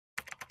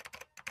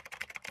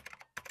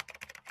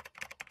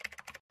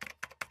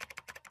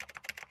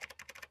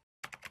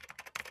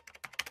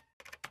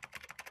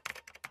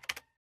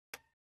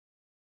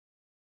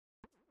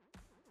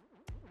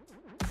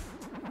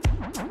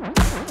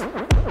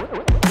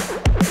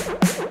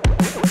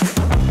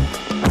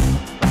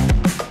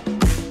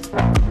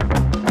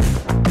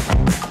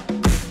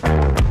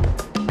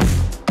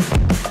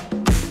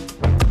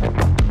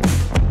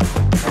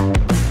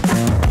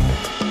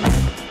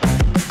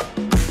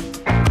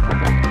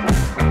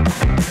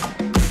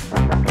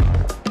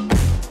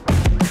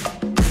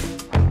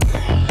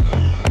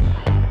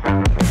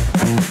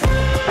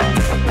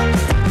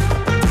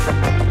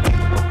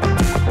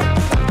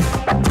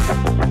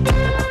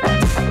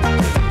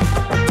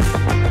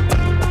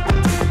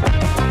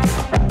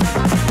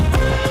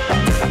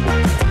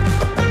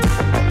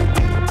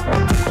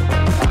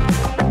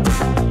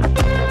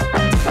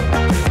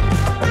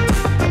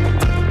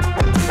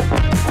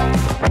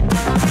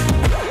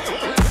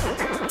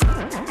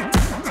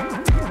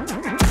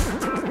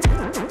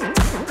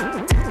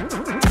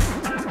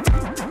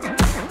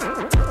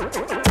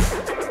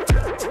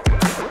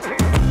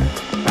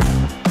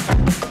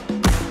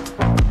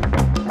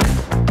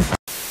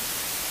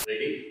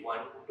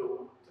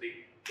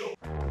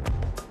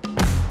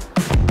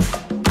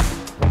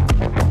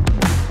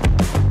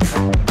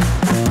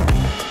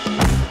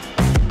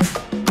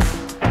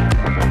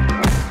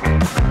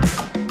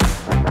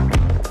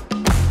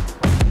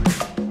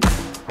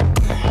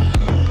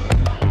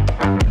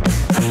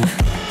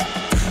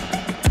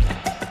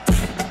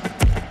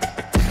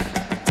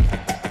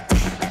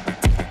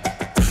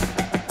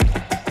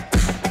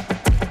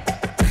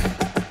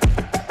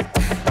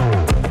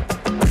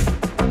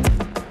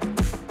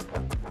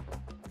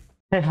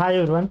Hi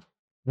everyone.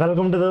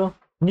 Welcome to the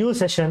new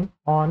session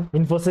on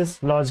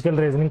Infosys logical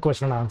reasoning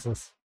question and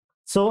answers.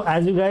 So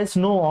as you guys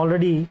know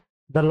already,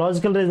 the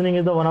logical reasoning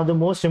is the one of the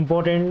most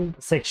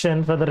important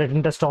section for the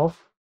written test of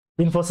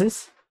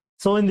Infosys.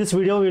 So in this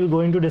video, we're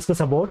going to discuss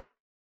about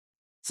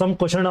some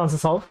question and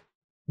answers of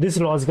this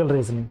logical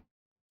reasoning.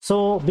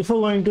 So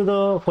before going to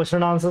the question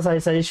and answers, I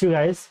suggest you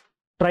guys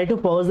try to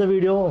pause the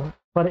video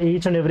for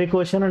each and every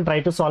question and try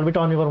to solve it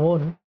on your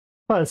own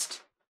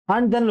first,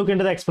 and then look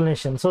into the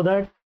explanation so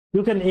that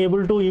you can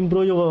able to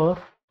improve your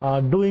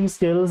doing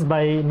skills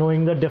by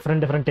knowing the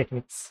different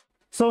techniques.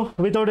 So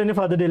without any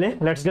further delay,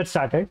 let's get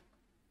started.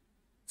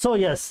 So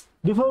yes,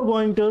 before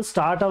going to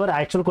start our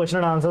actual question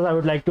and answers, I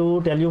would like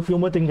to tell you a few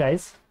more things,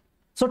 guys.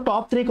 So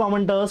top 3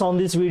 commenters on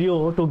this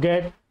video to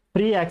get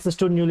free access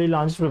to newly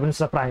launched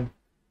Prepinsta Prime.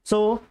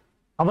 So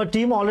our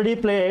team already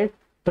played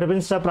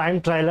Prepinsta Prime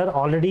trailer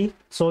already,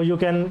 so you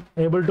can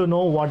able to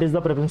know what is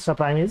the Prepinsta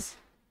Prime is.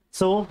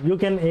 So you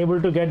can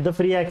able to get the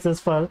free access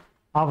for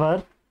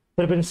our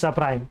Prepinsta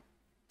Prime.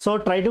 So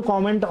try to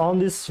comment on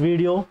this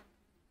video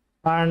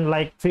and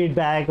like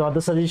feedback or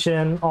the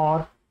suggestion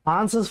or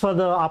answers for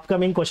the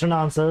upcoming question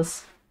and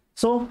answers.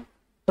 So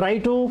try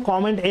to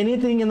comment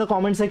anything in the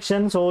comment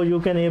section so you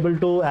can able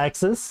to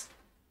access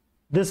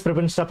this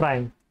Prepinsta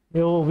Prime.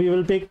 We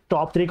will pick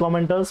top 3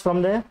 commenters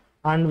from there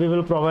and we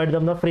will provide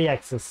them the free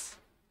access.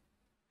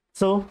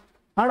 So,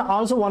 and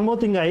also one more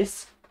thing,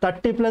 guys,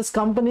 30+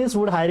 companies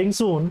would hiring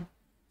soon.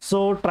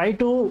 So try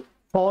to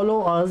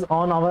follow us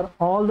on our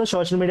all the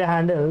social media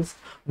handles.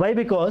 Why?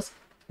 Because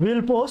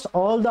we'll post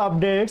all the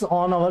updates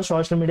on our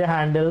social media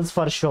handles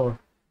for sure.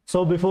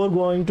 So before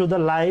going to the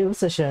live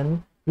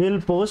session, we'll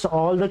post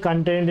all the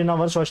content in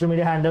our social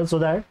media handles so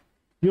that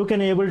you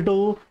can able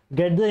to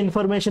get the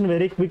information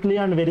very quickly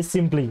and very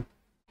simply,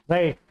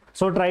 right?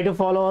 So try to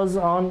follow us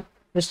on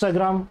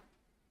Instagram,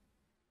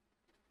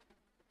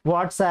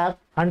 WhatsApp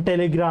and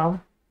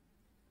Telegram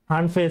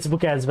and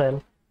Facebook as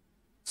well.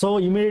 So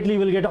immediately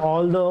we'll get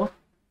all the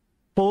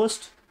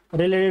posts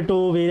related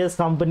to various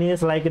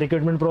companies like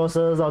recruitment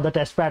process or the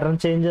test pattern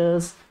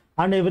changes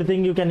and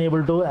everything. You can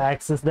able to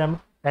access them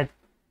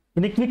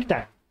in a quick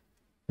time,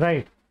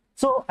 right?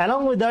 So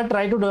along with that,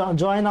 try to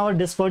join our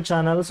Discord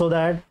channel so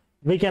that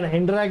we can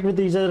interact with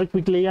each other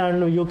quickly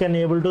and you can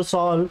able to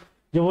solve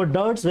your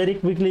doubts very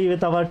quickly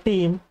with our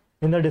team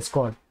in the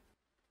Discord.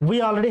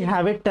 We already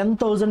have a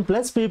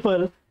 10,000+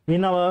 people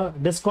in our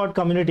Discord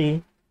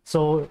community,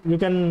 so you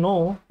can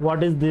know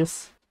what is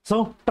this.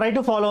 So try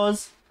to follow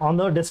us on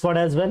the Discord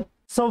as well.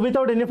 So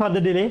without any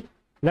further delay,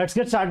 let's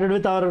get started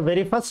with our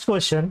very first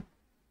question.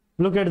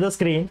 Look at the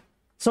screen.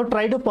 So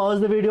try to pause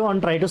the video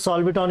and try to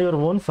solve it on your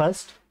own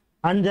first,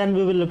 and then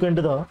we will look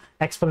into the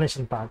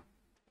explanation part.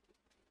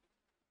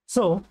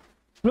 So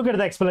look at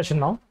the explanation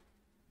now.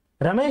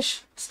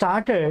 Ramesh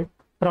started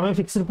from a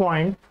fixed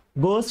point,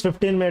 goes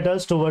 15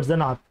 meters towards the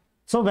north.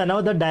 So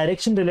whenever the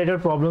direction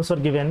related problems are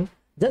given,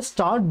 just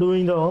start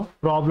doing the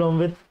problem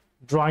with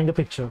drawing the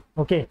picture.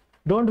 Okay,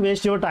 don't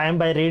waste your time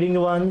by reading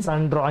once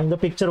and drawing the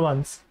picture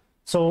once.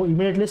 So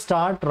immediately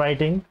start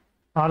writing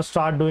or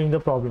start doing the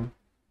problem.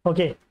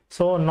 Okay,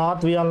 so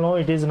north, we all know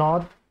it is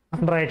north,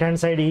 and right hand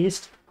side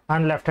east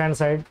and left hand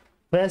side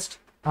west,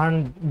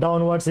 and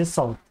downwards is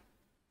south.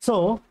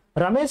 So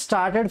Ramesh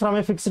started from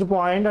a fixed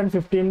point and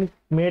 15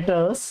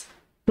 meters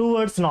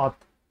towards north.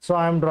 So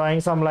I am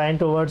drawing some line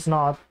towards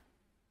north.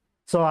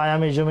 So I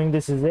am assuming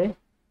this is a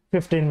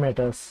 15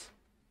 meters.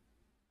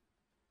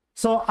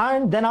 So,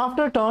 and then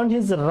after turn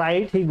his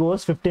right, he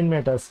goes 15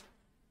 meters.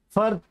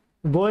 For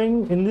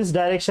going in this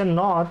direction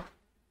north,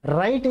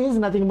 right is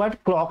nothing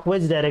but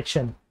clockwise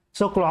direction.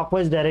 So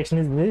clockwise direction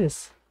is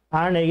this.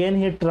 And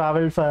again he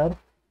traveled for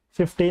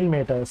 15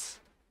 meters.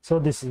 So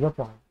this is the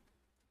point.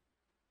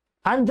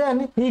 And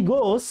then he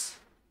goes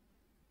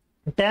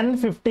 10,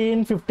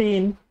 15,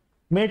 15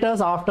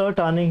 meters after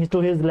turning to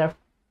his left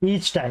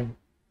each time.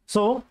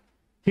 So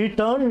he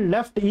turned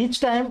left each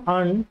time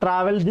and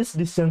traveled these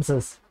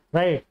distances,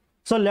 right?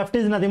 So left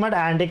is nothing but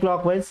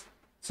anti-clockwise.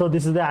 So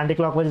this is the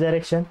anti-clockwise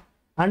direction,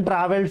 and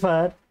traveled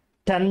for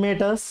 10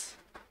 meters.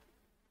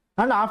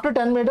 And after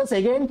 10 meters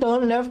again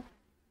turn left.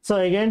 So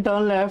again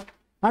turn left,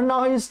 and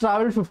now he's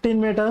traveled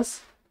 15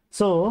 meters.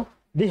 So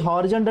the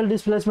horizontal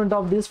displacement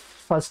of this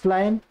first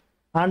line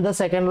and the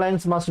second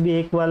lines must be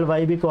equal.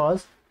 Why?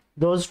 Because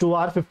those two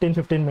are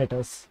 15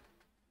 meters.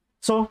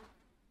 So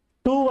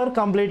 2 were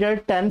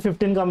completed, 10,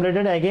 15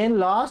 completed. Again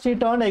last he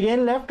turned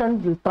again left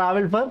and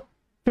traveled for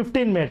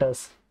 15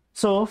 meters.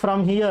 So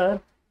from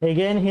here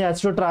again he has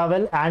to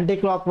travel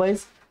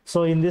anti-clockwise,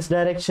 so in this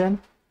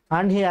direction,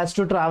 and he has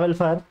to travel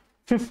for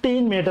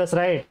 15 meters,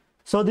 right?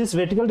 So this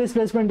vertical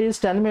displacement is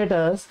 10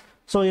 meters.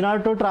 So in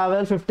order to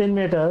travel 15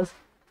 meters,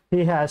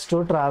 he has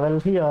to travel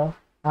here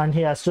and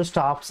he has to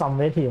stop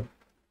somewhere here.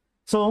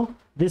 So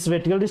this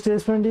vertical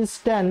displacement is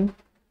 10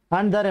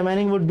 and the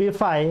remaining would be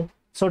 5.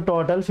 So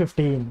total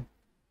 15.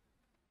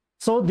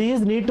 So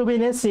these need to be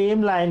in a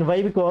same line.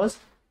 Why? Because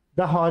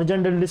the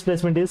horizontal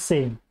displacement is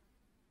same.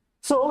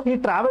 So he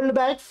traveled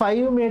back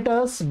 5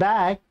 meters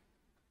back.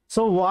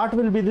 So what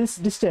will be this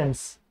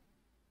distance?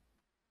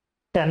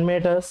 10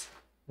 meters.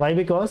 Why?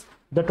 Because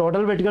the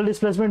total vertical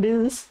displacement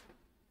is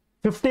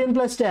 15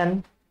 plus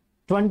 10,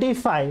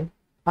 25,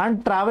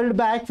 and traveled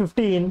back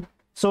 15.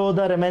 So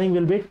the remaining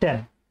will be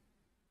 10.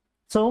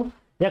 So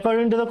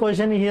according to the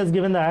question, he has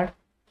given that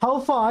how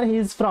far he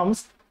is from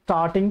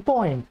starting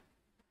point.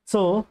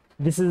 So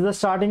this is the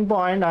starting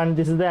point and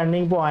this is the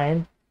ending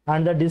point,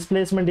 and the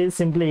displacement is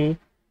simply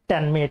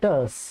 10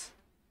 meters.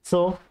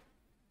 So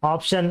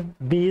option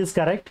B is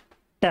correct,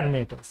 10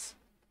 meters.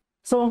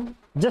 So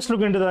just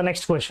look into the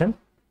next question.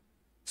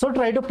 So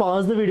try to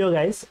pause the video,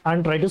 guys,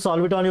 and try to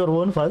solve it on your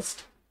own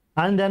first,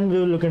 and then we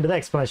will look into the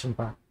explanation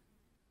part.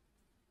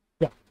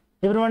 Yeah,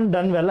 everyone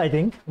done well, I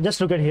think.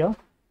 Just look at here.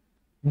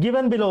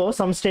 Given below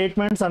some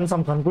statements and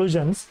some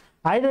conclusions,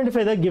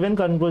 identify the given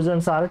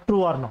conclusions are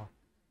true or not.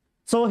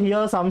 So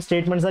here some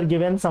statements are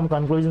given, some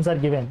conclusions are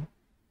given.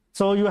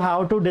 So you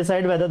have to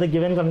decide whether the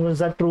given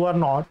conclusions are true or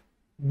not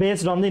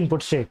based on the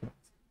input statements.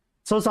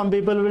 So some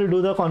people will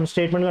do the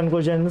statement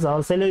conclusions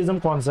or syllogism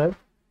concept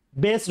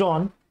based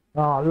on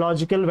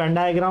logical Venn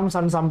diagrams,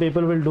 and some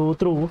people will do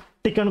through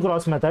tick and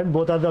cross method.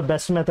 Both are the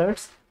best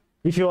methods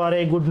if you are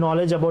a good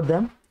knowledge about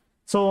them.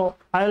 So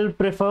I'll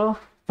prefer,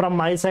 from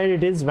my side,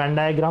 it is Venn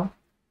diagram.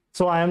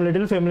 So I am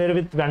little familiar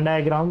with Venn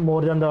diagram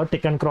more than the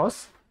tick and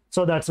cross.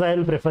 So that's why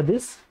I'll prefer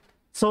this.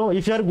 So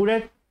if you are good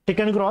at tick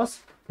and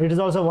cross, it is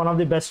also one of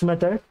the best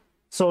method.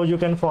 So you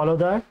can follow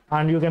that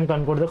and you can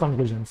conclude the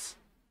conclusions.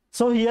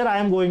 So here I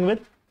am going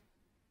with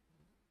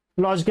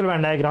logical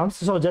Venn diagrams.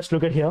 So just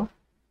look at here.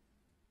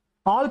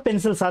 All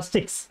pencils are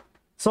sticks.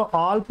 So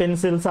all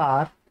pencils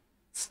are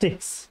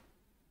sticks.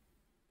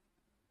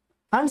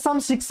 And some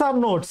sticks are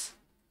notes.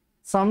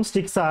 Some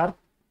sticks are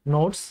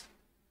notes.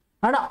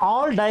 And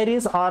all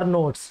diaries are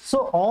notes.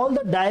 So all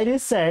the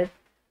diaries set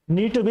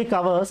need to be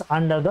covers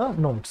under the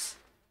notes.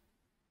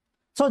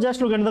 So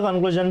just look at the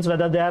conclusions,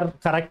 whether they are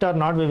correct or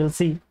not, we will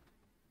see.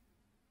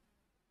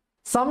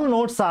 Some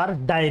notes are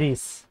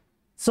diaries.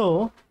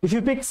 So if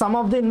you pick some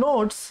of the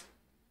notes,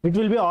 it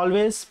will be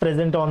always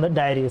present on the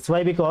diaries.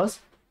 Why? Because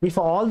if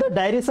all the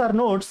diaries are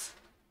notes,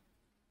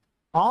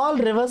 all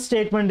reverse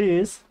statement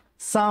is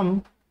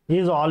some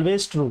is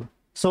always true.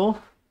 So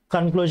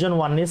conclusion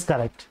 1 is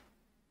correct.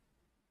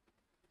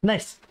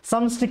 Next,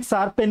 some sticks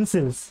are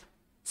pencils.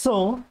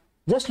 So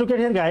just look at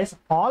here, guys.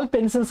 All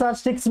pencils are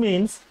sticks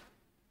means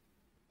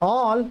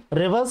all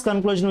reverse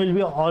conclusion will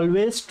be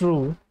always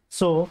true.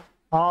 So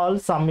all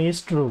sum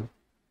is true.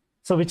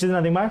 So which is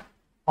nothing but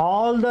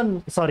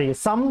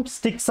some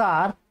sticks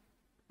are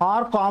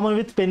common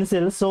with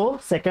pencils. So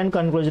second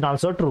conclusion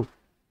also true.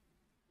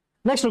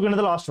 Next, look into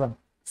the last one.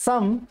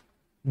 Some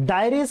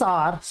diaries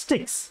are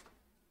sticks.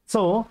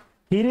 So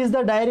here is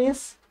the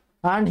diaries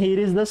and here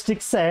is the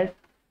stick set.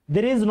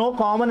 There is no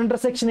common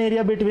intersection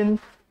area between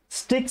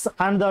sticks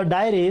and the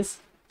diaries.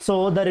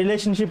 So the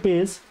relationship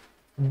is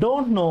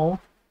don't know.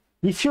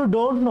 If you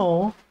don't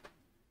know,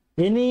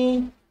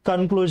 any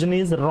conclusion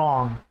is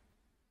wrong.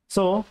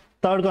 So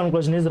third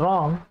conclusion is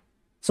wrong.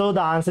 So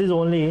the answer is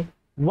only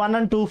 1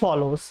 and 2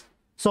 follows.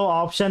 So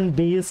option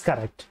B is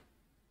correct.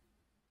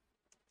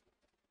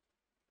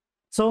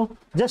 So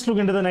just look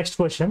into the next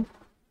question.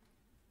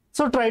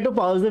 So try to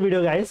pause the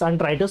video, guys, and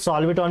try to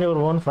solve it on your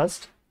own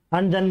first,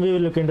 and then we will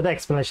look into the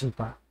explanation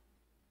part.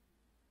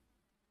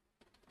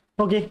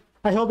 Okay,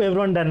 I hope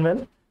everyone done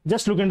well.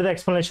 Just look into the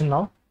explanation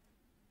now.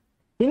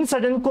 In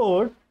certain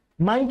code,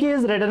 monkey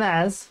is written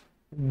as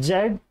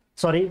XDJMNL,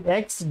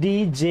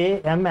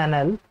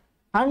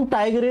 and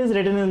tiger is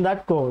written in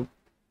that code.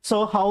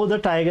 So how the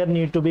tiger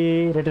need to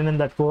be written in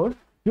that code?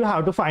 You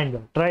have to find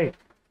that, right?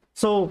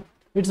 So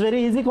it's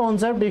very easy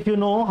concept if you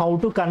know how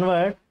to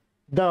convert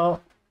the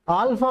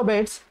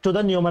alphabets to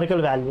the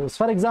numerical values.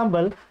 For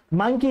example,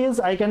 monkey is,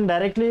 I can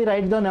directly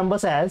write the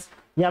numbers as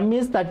M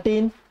is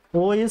 13,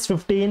 O is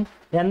 15,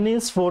 N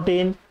is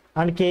 14,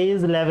 and K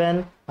is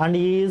 11, and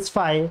E is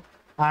 5,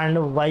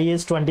 and Y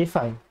is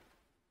 25.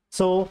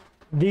 So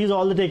these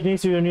all the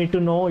techniques you need to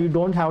know. You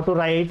don't have to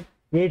write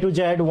A to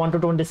Z 1 to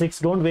 26.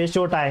 Don't waste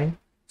your time.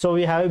 So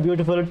we have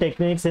beautiful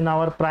techniques in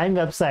our Prime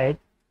website.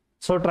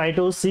 So try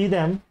to see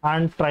them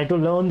and try to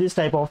learn this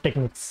type of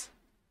techniques.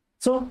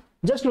 So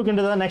just look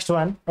into the next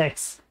one,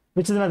 X,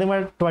 which is nothing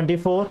but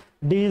 24,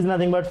 D is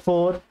nothing but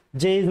 4,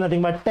 J is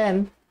nothing but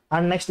 10,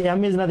 and next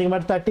M is nothing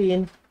but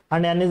 13,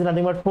 and N is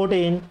nothing but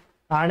 14,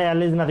 and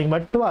L is nothing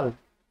but 12.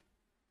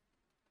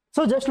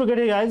 So just look at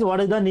it, guys. What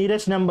is the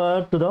nearest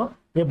number to the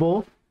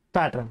above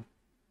pattern?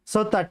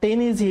 So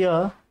 13 is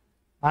here,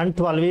 and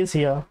 12 is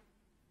here,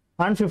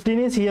 and 15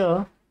 is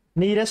here,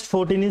 nearest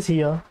 14 is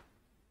here,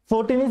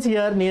 14 is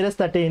here, nearest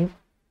 13,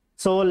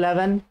 so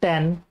 11,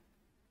 10,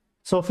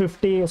 so 5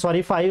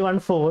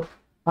 and 4,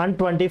 and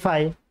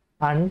 25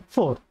 and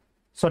 4,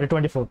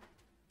 24.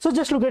 So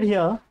just look at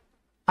here.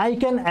 I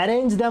can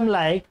arrange them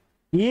like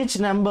each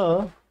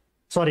number,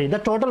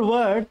 the total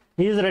word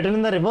is written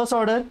in the reverse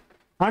order,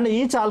 and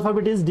each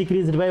alphabet is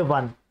decreased by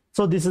 1.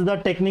 So this is the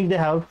technique they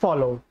have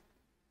followed.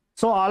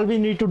 So all we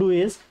need to do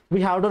is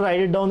we have to write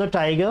it down the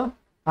tiger,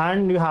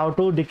 and you have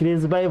to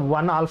decrease by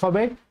 1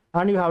 alphabet,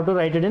 and you have to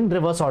write it in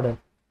reverse order.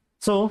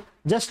 So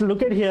just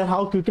look at here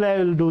how quickly I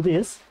will do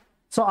this.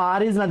 So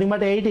R is nothing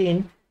but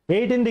 18.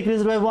 18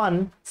 decreased by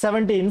 1,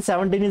 17.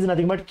 17 is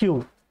nothing but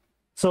Q.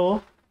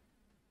 So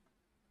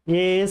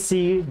A,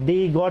 C,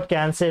 D got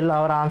cancelled.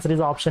 Our answer is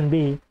option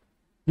B.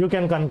 You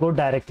can conclude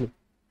directly.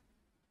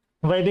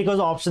 Why? Because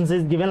options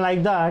is given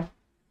like that.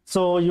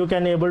 So you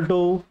can able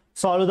to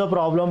solve the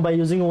problem by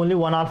using only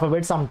one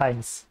alphabet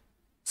sometimes.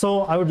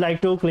 So I would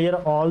like to clear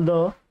all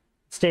the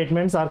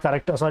statements are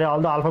correct. Sorry, all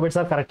the alphabets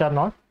are correct or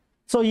not.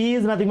 So E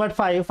is nothing but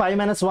 5. 5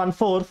 minus 1,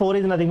 4. 4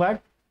 is nothing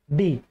but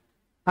D.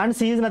 And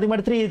C is nothing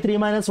but 3. 3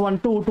 minus 1,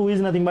 2. 2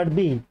 is nothing but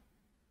B.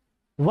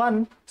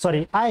 1,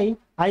 sorry, I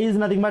is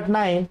nothing but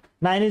 9.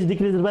 9 is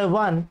decreased by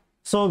 1.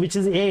 So which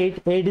is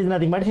 8. 8 is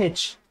nothing but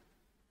H.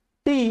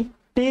 T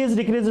is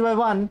decreased by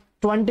 1.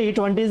 20.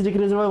 20 is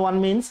decreased by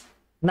 1 means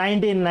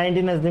 19.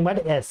 19 is nothing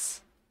but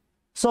S.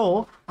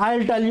 So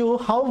I'll tell you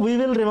how we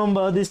will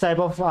remember this type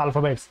of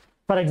alphabets.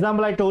 For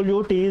example, I told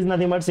you T is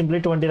nothing but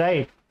simply 20,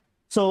 right?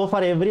 So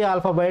for every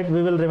alphabet,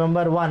 we will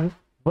remember one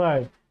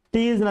word.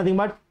 T is nothing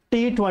but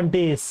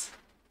T20s.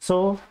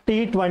 So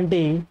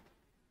T20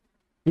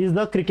 is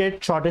the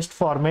cricket shortest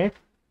format,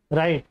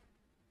 right?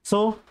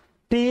 So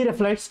T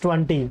reflects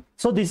 20.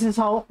 So this is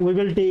how we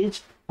will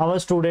teach our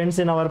students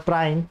in our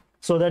prime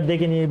so that they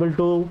can be able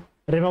to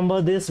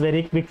remember this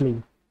very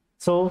quickly.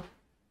 So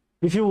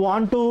if you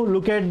want to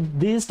look at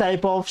these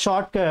type of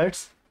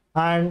shortcuts,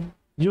 and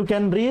you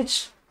can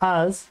reach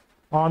us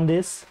on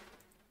this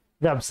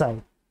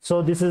website.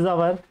 So this is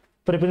our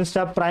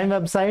Prepinsta Prime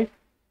website,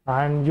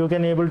 and you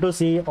can able to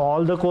see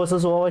all the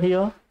courses over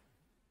here.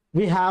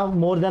 We have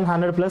more than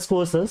 100 plus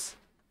courses.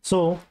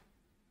 So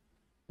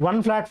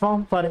one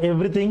platform for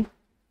everything.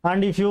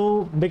 And if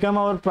you become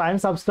our Prime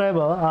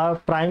subscriber, our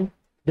Prime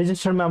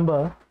registered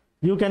member,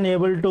 you can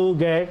able to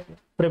get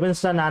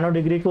Prepinsta Nano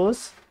Degree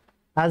course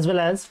as well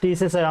as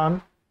TCS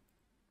Ion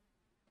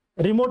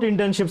remote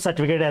internship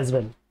certificate as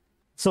well.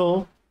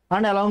 So,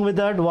 and along with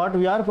that, what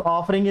we are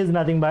offering is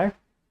nothing but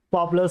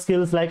popular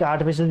skills like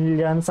artificial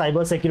intelligence,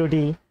 cyber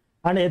security,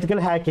 and ethical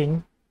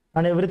hacking,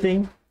 and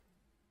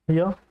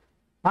here.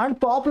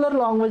 And popular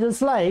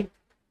languages like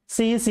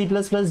C, C++,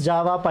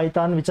 Java,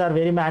 Python, which are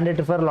very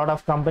mandatory for a lot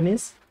of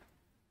companies.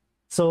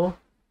 So,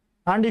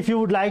 and if you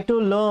would like to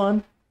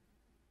learn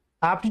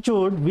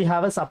aptitude, we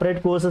have a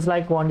separate courses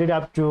like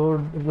quantitative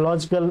aptitude,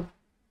 logical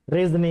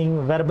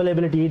reasoning, verbal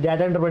ability,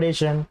 data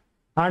interpretation,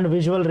 and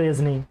visual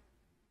reasoning.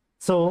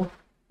 So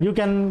you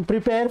can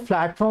prepare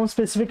platform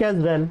specific as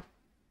well.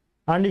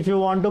 And if you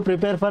want to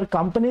prepare for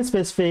company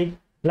specific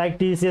like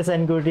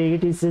TCS NQT,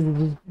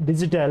 TCS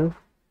Digital,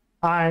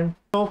 and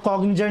so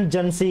Cognizant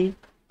Gen-C,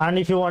 and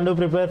if you want to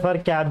prepare for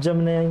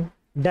Capgemini,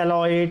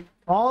 Deloitte,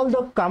 all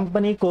the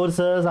company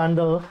courses and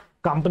the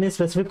company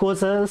specific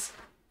courses,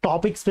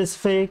 topic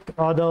specific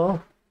or the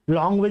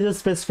languages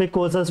specific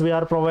courses we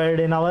are provided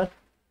in our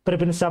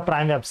Prepinsta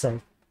Prime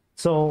website.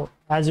 So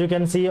as you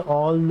can see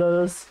all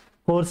those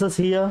courses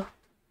here,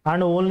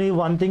 and only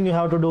one thing you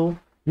have to do,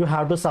 you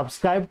have to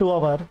subscribe to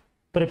our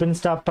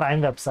Prepinsta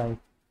Prime website.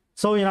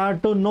 So in order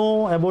to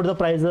know about the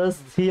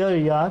prices, here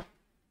we are.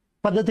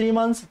 For the 3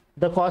 months,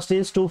 the cost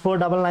is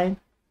 2499.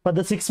 For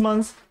the 6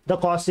 months, the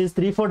cost is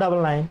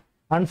 3499.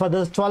 And for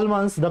the 12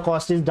 months, the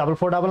cost is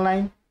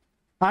 4499.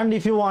 And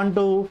if you want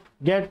to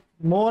get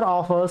more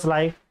offers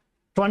like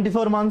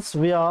 24 months,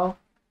 we have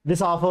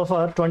this offer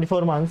for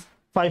 24 months,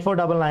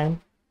 5499.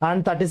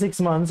 And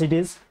 36 months, it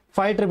is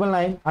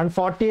 5999. And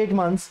 48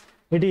 months,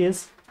 it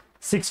is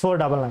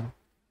 6499.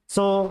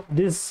 So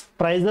these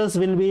prices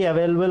will be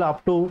available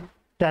up to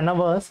 10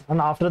 hours,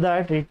 and after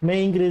that it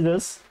may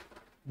increases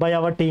by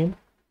our team.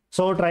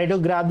 So try to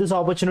grab this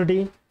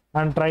opportunity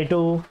and try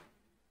to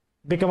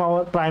become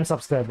our Prime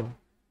subscriber.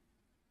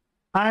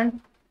 And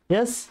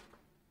yes,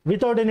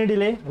 without any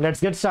delay, let's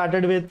get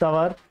started with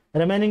our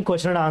remaining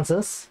question and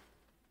answers.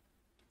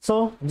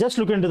 So just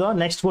look into the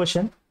next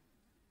question.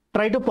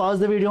 Try to pause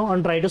the video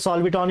and try to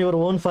solve it on your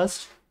own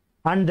first,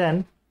 and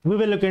then we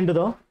will look into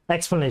the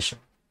explanation.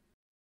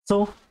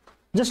 So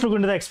just look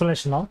into the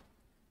explanation now.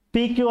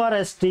 P, Q, R,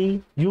 S,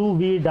 T, U,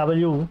 V,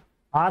 W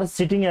are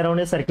sitting around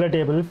a circular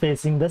table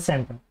facing the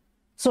center.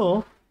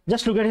 So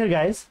just look at here,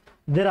 guys.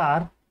 There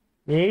are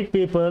 8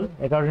 people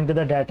according to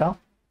the data.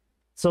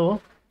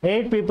 So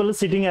 8 people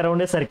sitting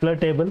around a circular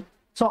table.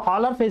 So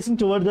all are facing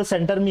toward the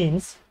center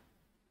means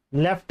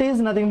left is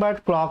nothing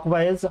but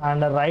clockwise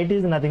and right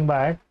is nothing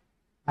but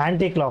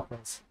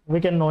anti-clockwise. We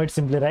can know it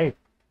simply, right?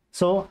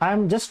 So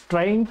I'm just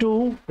trying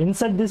to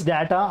insert this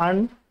data,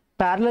 and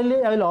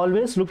parallelly I will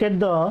always look at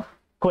the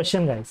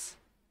question, guys.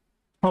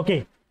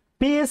 Okay,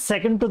 P is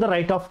second to the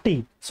right of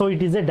T, so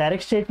it is a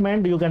direct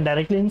statement, you can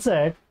directly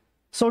insert.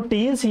 So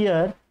T is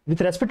here.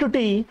 With respect to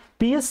T,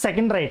 P is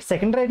second right.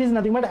 Second right is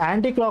nothing but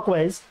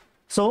anti-clockwise.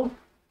 So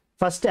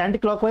first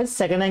anti-clockwise,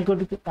 second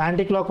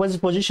anti-clockwise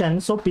position.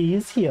 So P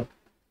is here.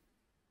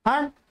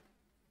 And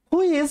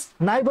who is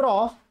neighbor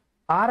of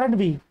R and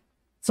V?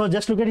 So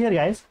just look at here,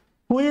 guys.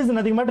 Who is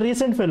nothing but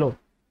recent fellow.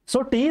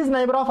 So T is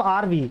neighbor of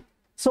RV.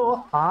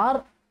 So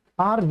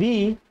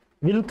RV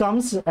will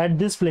comes at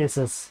these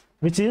places,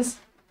 which is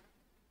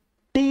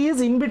T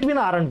is in between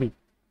R and B.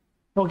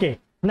 Okay,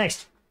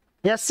 next,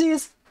 S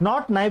is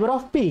not neighbor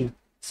of P.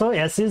 So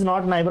S is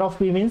not neighbor of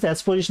P means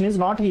S position is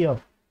not here.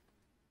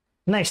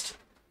 Next,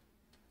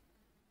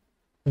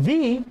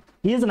 V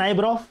is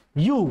neighbor of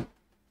U.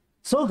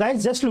 So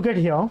guys, just look at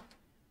here.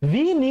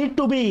 V need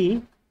to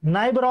be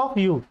neighbor of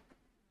U.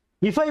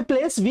 If I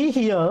place V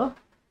here,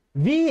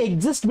 V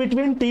exists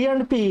between T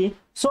and P.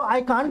 So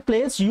I can't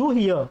place U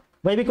here.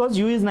 Why? Because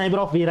U is neighbor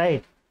of V,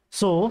 right?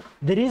 So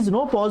there is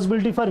no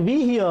possibility for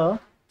V here.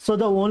 So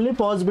the only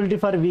possibility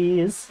for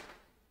V is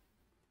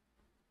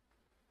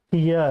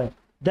here.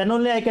 Then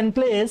only I can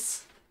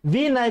place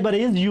V neighbor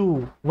is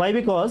U. Why?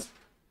 Because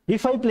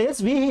if I place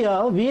V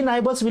here, V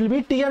neighbors will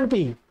be T and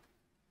P.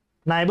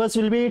 Neighbors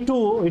will be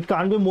 2. It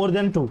can't be more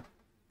than 2.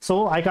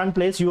 So I can't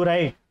place U,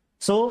 right?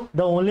 So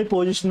the only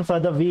position for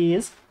the V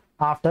is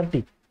after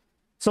T.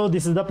 So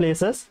this is the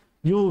places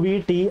U,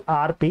 V, T,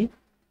 R, P.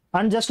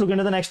 And just look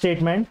into the next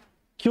statement.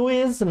 Q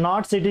is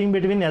not sitting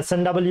between S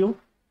and W.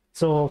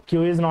 So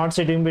Q is not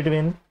sitting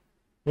between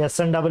S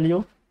and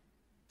W.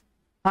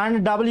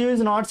 And W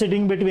is not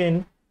sitting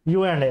between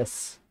U and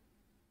S.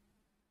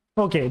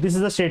 Okay, this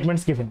is the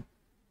statements given.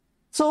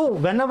 So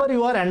whenever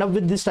you are end up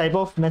with this type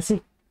of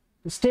messy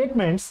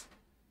statements,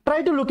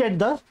 try to look at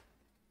the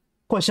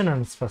question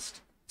answers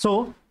first.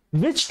 So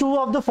which two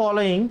of the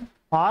following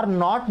are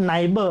not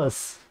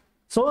neighbors?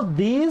 So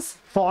these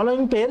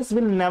following pairs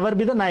will never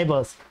be the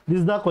neighbors. This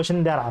is the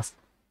question they are asked.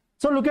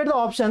 So look at the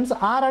options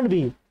R and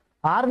B.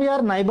 Are we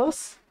are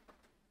neighbors?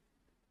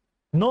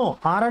 No,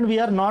 R and B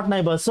are not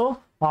neighbors. So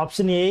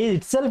option A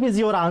itself is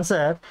your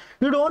answer.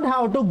 You don't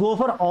have to go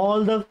for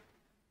all the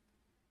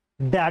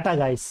data,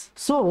 guys.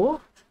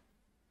 So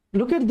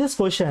look at this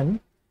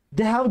question.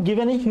 They have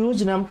given a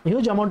huge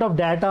amount of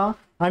data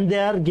and they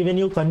are giving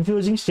you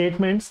confusing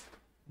statements.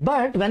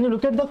 But when you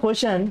look at the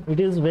question, it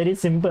is very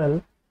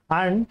simple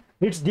and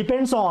it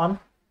depends on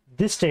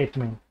this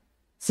statement.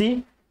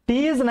 See,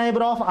 T is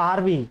neighbor of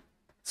RV.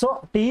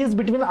 So T is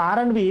between R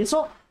and V.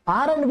 So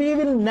R and V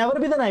will never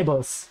be the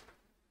neighbors.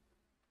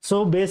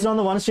 So based on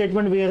the one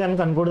statement, we can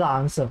conclude the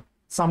answer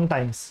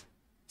sometimes.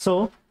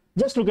 So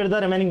just look at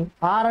the remaining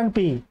R and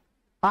P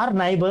are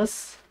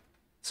neighbors.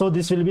 So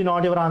this will be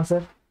not your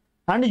answer.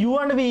 And U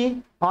and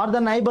V are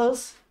the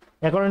neighbors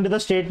according to the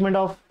statement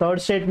of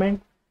third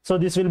statement. So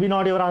this will be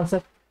not your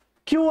answer.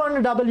 Q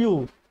and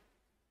W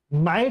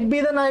might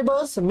be the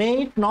neighbors,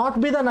 may not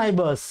be the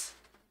neighbors.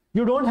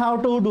 You don't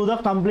have to do the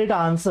complete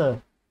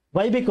answer.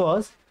 Why?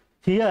 Because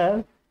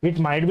here it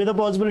might be the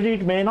possibility,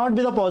 it may not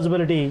be the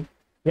possibility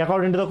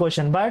according to the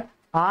question. But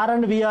R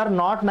and V are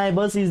not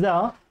neighbors is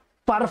the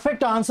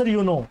perfect answer,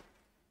 you know.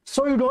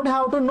 So you don't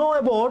have to know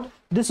about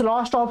this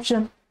last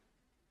option.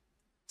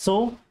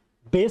 So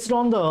based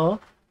on the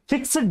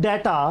fixed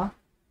data,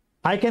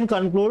 I can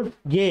conclude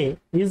A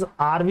is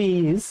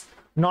RV is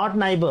not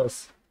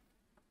neighbors.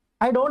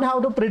 I don't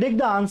have to predict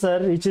the answer,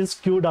 which is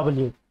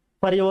QW.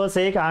 For your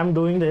sake, I am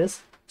doing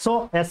this.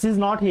 So S is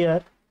not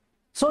here.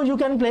 So you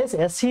can place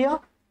S here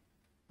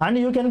and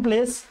you can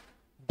place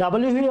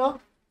W here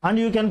and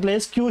you can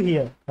place Q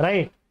here,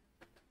 right?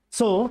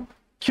 So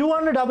Q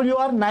and W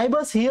are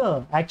neighbors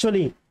here.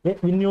 Actually,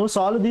 when you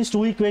solve these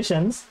two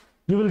equations,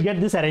 you will get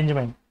this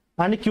arrangement.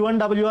 And Q and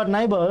W are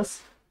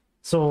neighbors.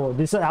 So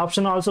this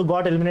option also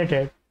got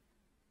eliminated.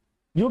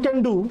 You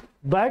can do,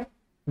 but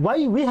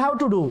why we have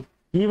to do?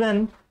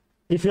 Even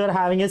if you are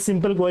having a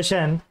simple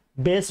question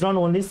based on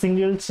only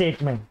single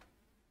statement.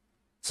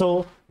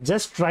 So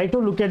just try to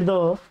look at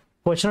the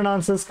question and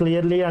answers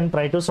clearly and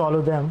try to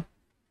solve them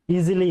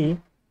easily.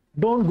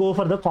 Don't go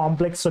for the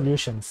complex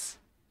solutions.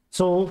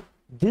 So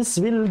this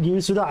will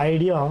give you the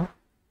idea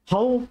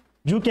how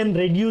you can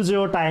reduce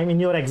your time in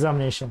your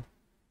examination.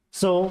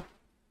 So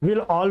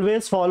we'll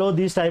always follow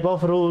these type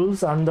of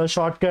rules and the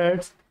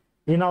shortcuts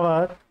in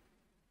our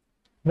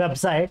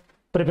website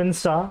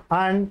Prepinsta,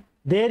 and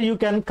there you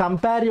can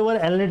compare your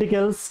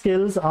analytical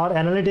skills or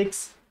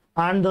analytics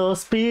and the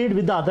speed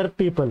with the other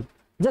people.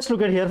 Just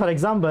look at here. For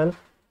example,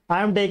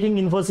 I am taking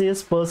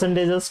Infosys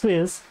percentages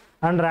quiz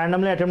and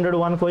randomly attempted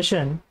one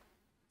question.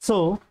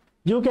 So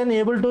you can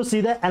able to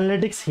see the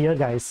analytics here,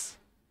 guys.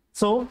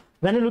 So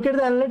when you look at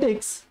the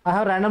analytics, I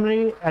have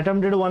randomly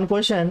attempted one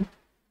question,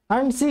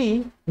 and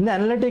see in the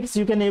analytics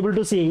you can able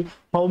to see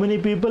how many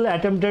people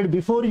attempted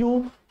before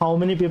you, how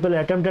many people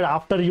attempted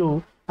after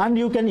you, and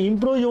you can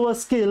improve your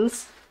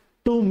skills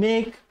to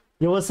make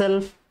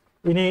yourself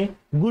in a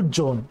good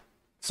zone.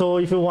 So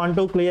if you want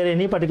to clear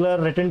any particular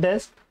written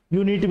test,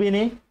 you need to be in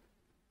a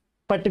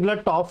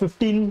particular top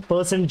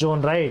 15%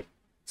 zone, right?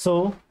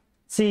 So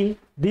see,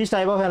 these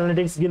type of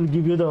analytics will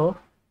give you the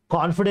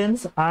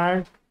confidence,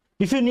 and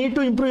if you need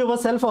to improve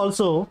yourself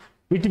also,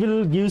 it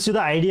will gives you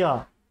the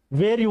idea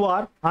where you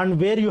are and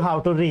where you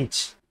have to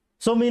reach.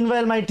 So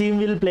meanwhile, my team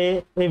will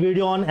play a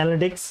video on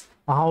analytics,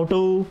 how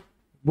to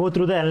go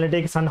through the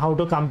analytics and how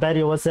to compare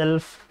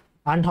yourself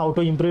and how to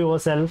improve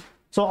yourself.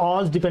 So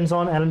all depends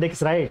on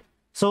analytics, right?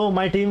 So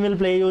my team will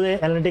play you the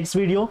analytics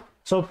video.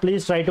 So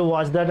please try to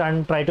watch that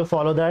and try to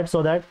follow that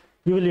so that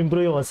you will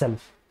improve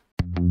yourself.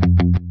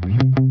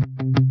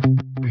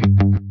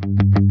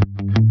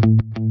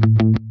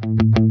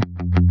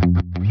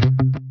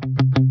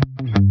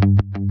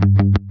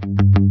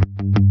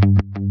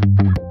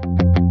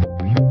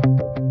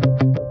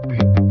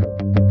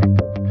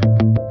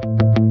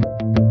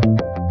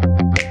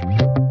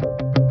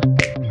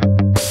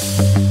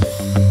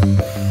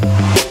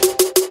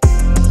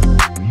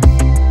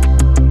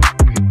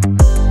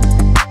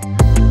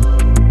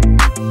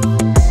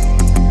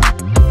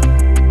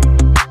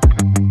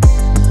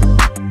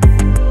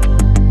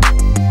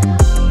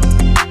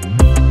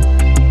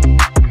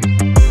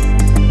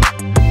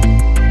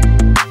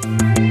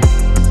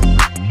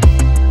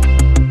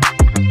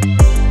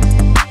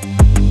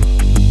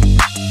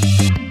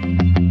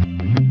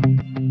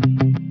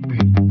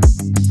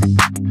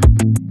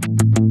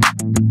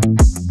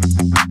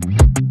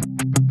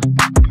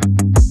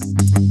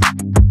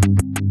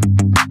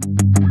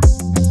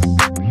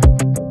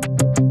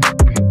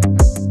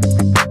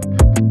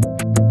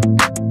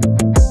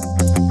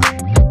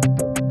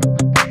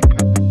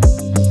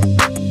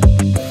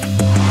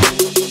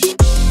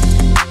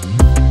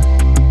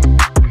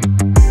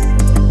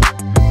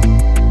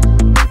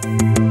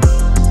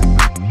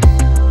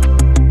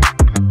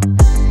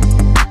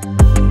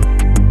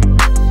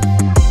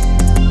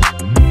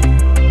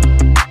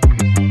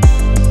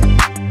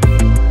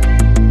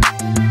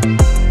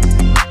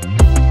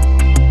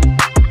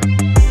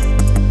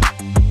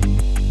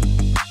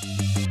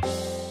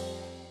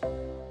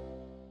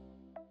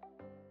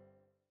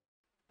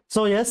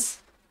 So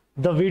yes,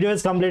 the video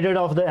is completed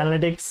of the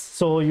analytics,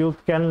 so you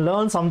can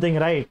learn something,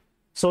 right?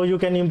 So you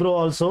can improve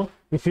also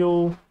if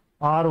you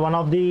are one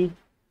of the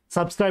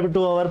subscribe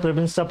to our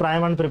Prepinsta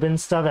Prime and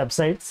Prepinsta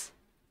websites.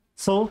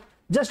 So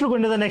just look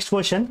into the next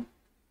question.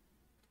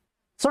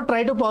 So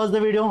try to pause the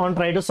video and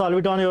try to solve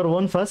it on your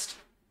own first,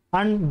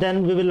 and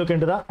then we will look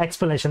into the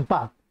explanation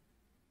part.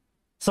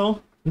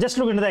 So just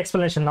look into the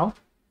explanation now.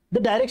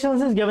 The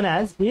directions is given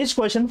as each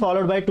question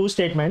followed by two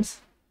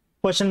statements,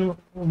 question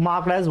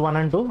marked as 1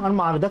 and 2, and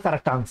mark the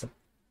correct answer.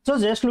 So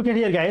just look at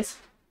here, guys.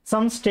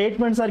 Some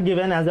statements are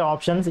given as the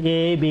options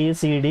A, B,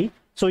 C, D.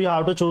 So you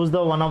have to choose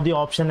the one of the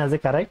option as a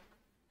correct.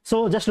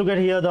 So just look at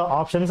here the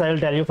options. I will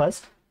tell you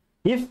first.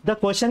 If the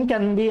question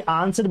can be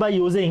answered by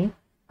using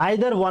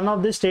either one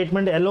of the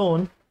statement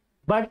alone,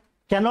 but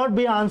cannot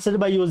be answered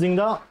by using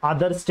the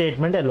other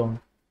statement alone.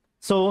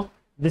 So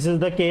this is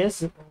the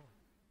case.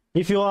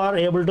 If you are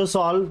able to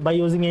solve by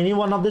using any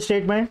one of the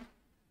statement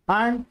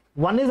and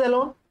one is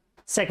alone,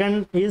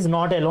 second is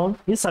not alone,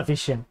 is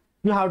sufficient,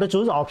 you have to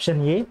choose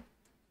option A.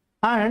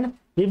 And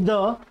if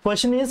the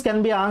question is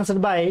can be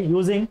answered by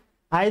using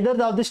either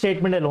of the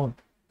statement alone,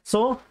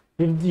 so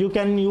if you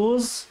can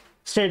use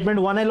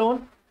statement 1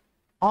 alone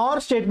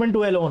or statement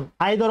 2 alone,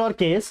 either or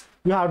case,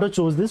 you have to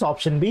choose this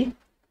option B.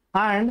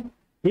 And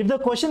if the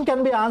question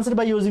can be answered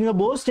by using the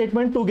both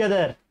statement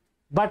together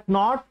but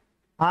not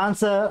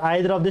answer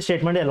either of the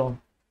statement alone,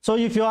 so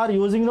if you are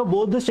using the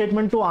both the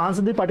statement to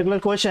answer the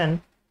particular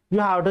question, you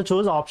have to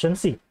choose option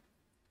C.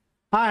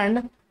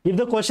 And if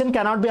the question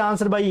cannot be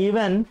answered by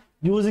even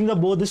using the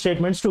both the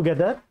statements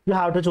together, you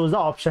have to choose the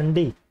option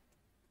D.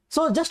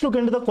 So just look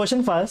into the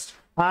question first,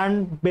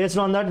 and based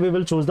on that we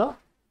will choose the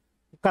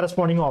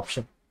corresponding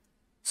option.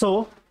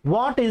 So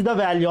what is the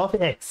value of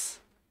X?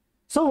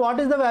 So what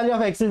is the value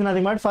of X is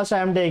nothing but, first I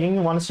am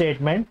taking one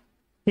statement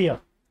here.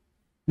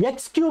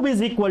 X cube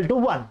is equal to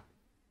 1.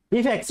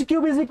 If X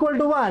cube is equal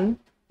to 1,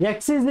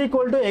 X is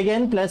equal to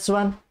again plus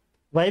 1.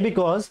 Why?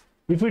 Because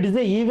if it is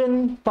a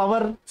even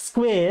power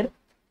square,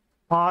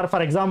 or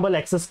for example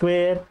x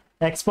square,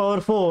 x power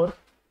 4,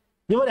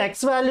 your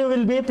X value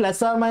will be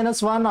plus or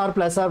minus 1 or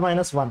plus or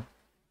minus 1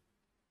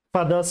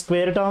 for the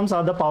square terms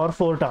or the power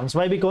 4 terms.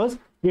 Why? Because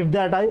if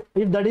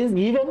that is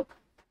even,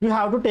 you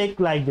have to take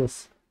like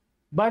this,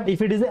 but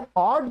if it is an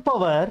odd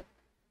power,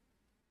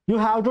 you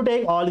have to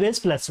take always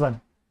plus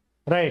 1,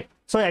 right?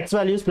 So X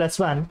value is plus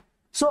 1.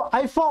 So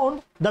I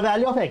found the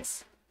value of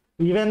X.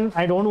 Even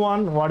I don't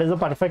want what is the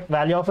perfect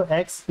value of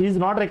X is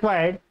not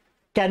required.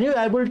 Can you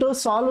able to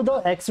solve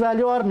the X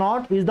value or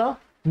not is the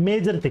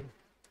major thing.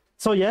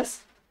 So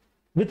yes,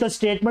 with the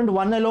statement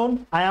 1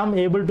 alone, I am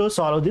able to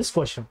solve this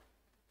question.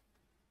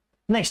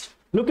 Next,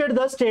 look at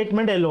the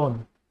statement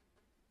alone.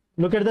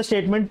 Look at the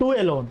statement 2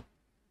 alone.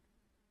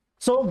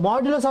 So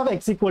modulus of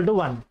X equal to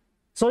 1.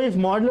 So if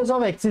modulus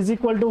of X is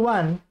equal to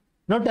 1,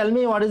 now tell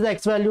me what is the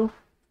X value.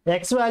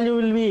 X value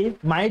will be,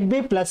 might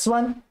be plus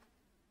 1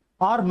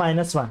 or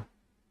minus 1.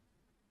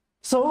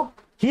 So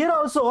here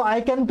also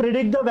I can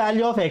predict the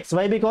value of X.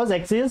 Why? Because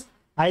X is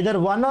either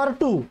 1 or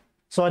 2.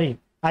 Sorry,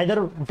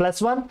 either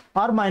plus 1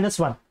 or minus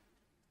 1.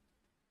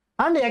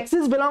 And X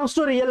is belongs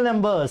to real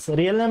numbers.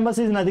 Real numbers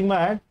is nothing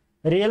but,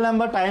 real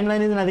number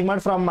timeline is nothing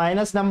but from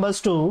minus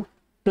numbers to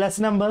plus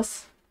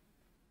numbers.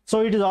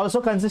 So it is also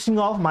consisting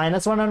of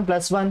minus 1 and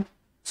plus 1.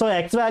 So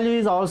X value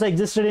is also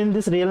existed in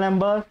this real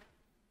number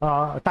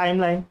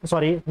timeline,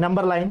 sorry,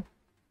 number line,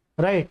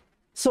 right?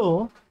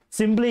 So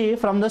simply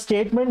from the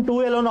statement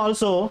 2 alone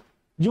also,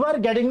 you are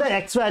getting the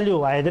X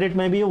value. Either it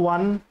may be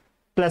 1,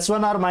 plus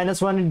 1 or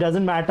minus 1, it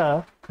doesn't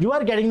matter. You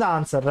are getting the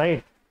answer,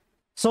 right?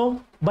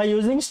 So by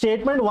using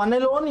statement 1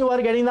 alone, you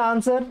are getting the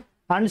answer,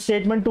 and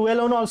statement 2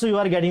 alone also you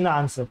are getting the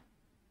answer.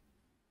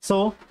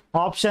 So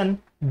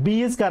option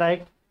B is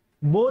correct.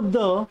 Both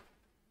the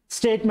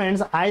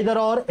statements either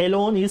or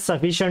alone is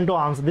sufficient to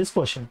answer this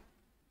question.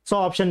 So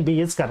option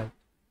B is correct.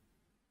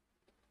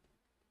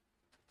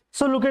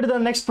 So look at the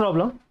next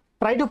problem.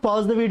 Try to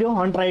pause the video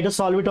and try to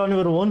solve it on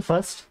your own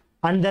first,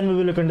 and then we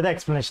will look into the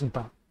explanation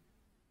part.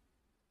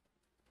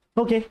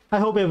 Okay, I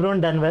hope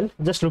everyone done well.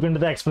 Just look into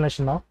the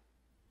explanation now.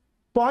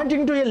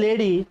 Pointing to a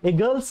lady, a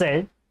girl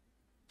said,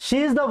 she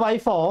is the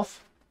wife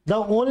of the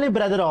only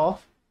brother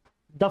of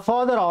the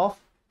father of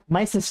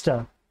my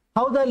sister.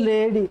 How the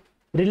lady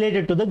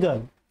related to the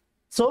girl?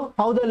 So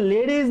how the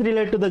lady is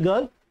related to the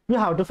girl, you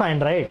have to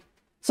find, right?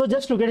 So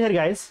just look at here,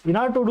 guys. In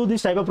order to do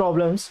this type of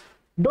problems,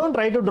 don't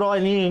try to draw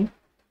any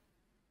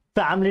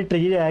family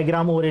tree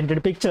diagram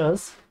oriented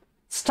pictures.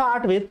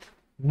 Start with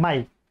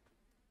my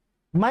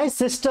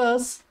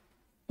sister's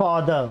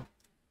father.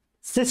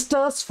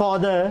 Sister's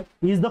father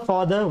is the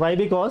father. Why?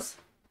 Because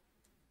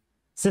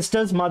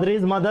sister's mother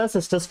is mother,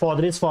 sister's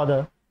father is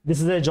father.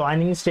 This is a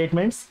joining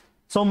statements.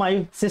 So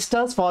my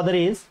sister's father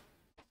is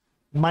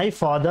my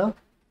father,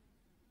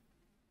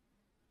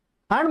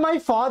 and my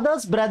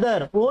father's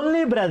brother,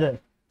 only brother.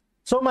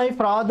 So my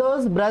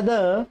father's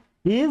brother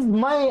is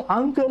my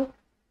uncle,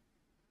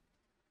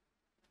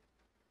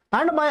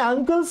 and my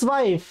uncle's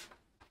wife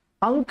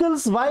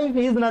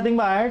is nothing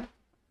but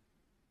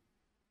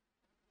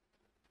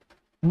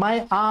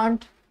my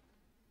aunt.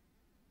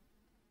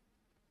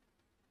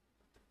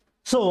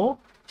 So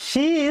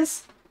she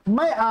is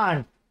my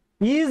aunt.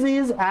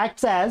 Is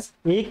acts as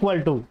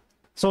equal to.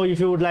 So if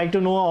you would like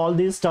to know all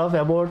this stuff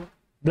about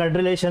blood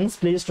relations,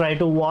 please try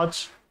to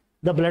watch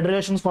the blood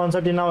relations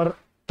concept in our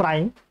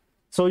prime,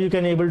 so you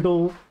can able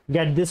to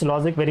get this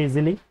logic very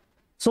easily.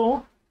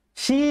 So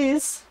she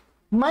is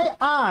my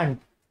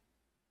aunt.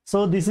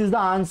 So this is the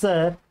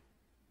answer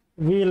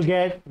we will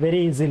get very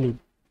easily.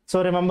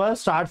 So remember,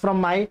 start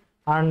from my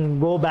and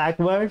go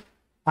backward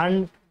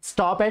and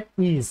stop at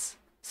is,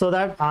 so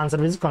that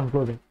answer is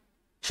concluded.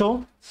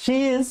 So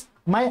she is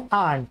my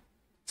aunt.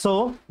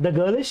 So the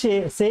girl is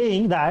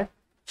saying that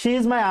she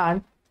is my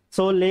aunt.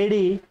 So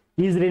lady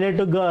is related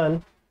to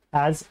girl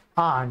as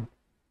aunt.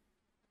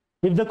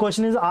 If the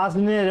question is asked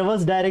in a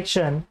reverse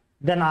direction,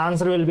 then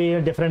answer will be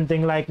a different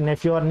thing, like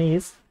nephew or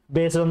niece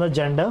based on the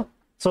gender.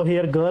 So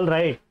here girl,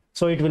 right?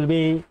 So it will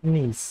be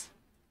niece.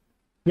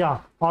 Yeah,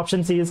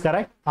 option C is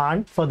correct,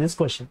 aunt, for this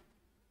question.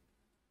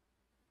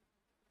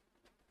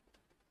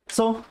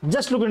 So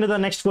just look into the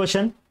next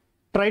question.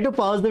 Try to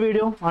pause the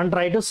video and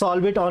try to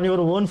solve it on your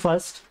own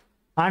first,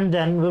 and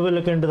then we will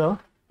look into the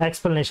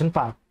explanation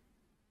part.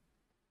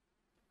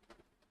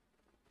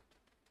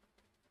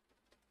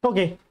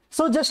 Okay,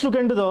 so just look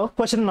into the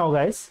question now,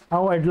 guys.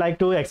 Now I'd like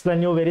to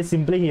explain you very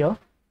simply here.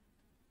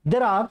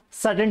 There are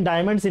certain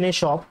diamonds in a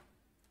shop.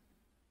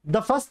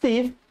 The first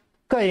thief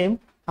came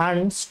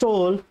and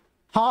stole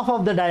half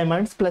of the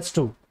diamonds plus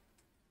 2.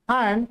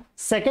 And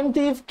second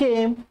thief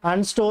came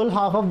and stole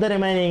half of the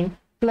remaining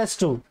plus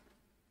 2.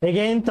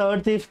 Again,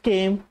 third thief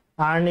came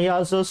and he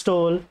also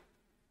stole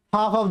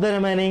half of the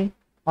remaining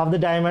of the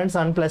diamonds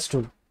and plus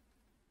 2.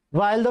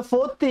 While the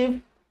fourth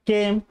thief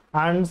came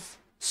and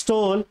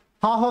stole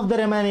half of the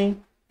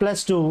remaining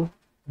plus 2,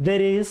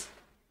 there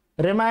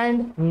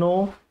remains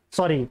no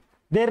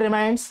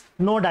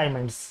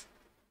diamonds.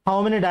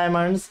 How many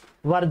diamonds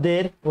were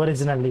there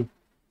originally?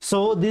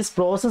 So this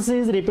process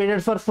is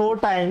repeated for 4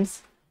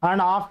 times,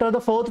 and after the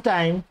 4th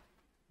time,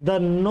 the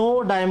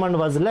no diamond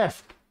was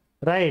left,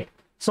 right?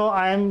 So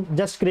I am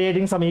just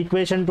creating some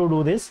equation to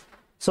do this.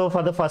 So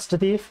for the first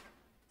thief,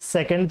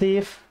 second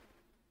thief,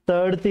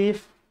 third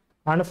thief,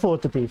 and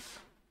fourth thief.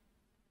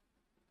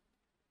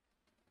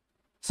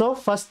 So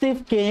first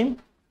thief came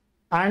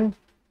and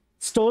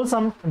stole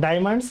some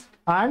diamonds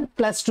and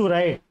plus 2,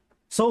 right?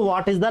 So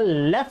what is the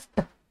left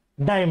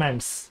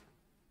diamonds?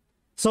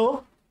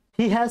 So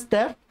he has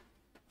theft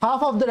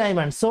half of the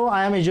diamonds. So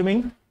I am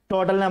assuming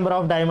total number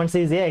of diamonds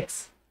is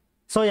x.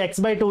 So x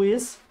by 2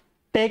 is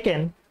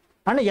taken,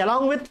 and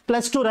along with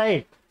plus 2,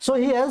 right? So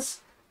he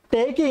is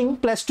taking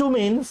plus 2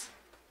 means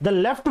the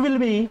left will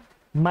be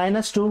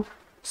minus 2.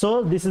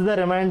 So this is the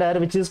remainder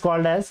which is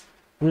called as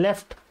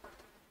left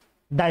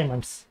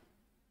diamonds.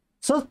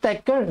 So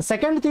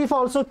second thief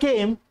also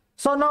came.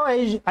 So now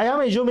I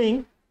am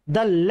assuming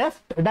the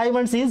left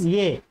diamonds is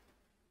A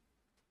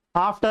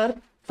after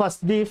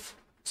first thief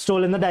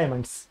stolen the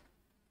diamonds.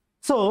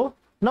 So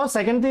now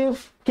second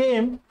thief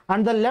came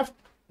and the left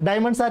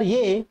diamonds are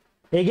A.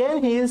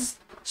 Again he is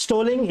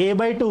stealing A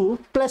by 2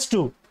 plus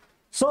 2.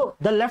 So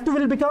the left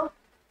will become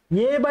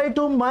A by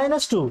 2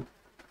 minus 2.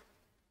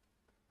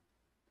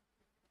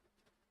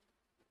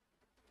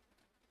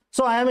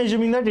 So I am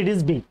assuming that it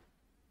is B.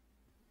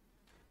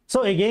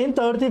 So again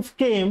third thief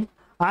came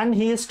and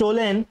he has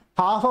stolen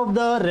half of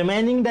the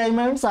remaining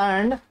diamonds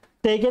and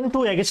taken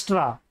 2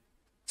 extra.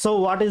 So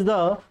what is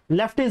the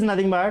left is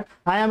nothing but,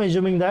 I am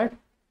assuming that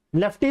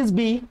left is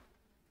B,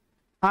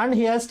 and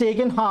he has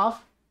taken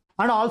half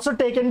and also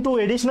taken 2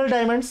 additional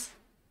diamonds.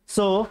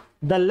 So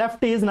the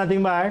left is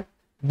nothing but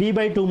B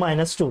by 2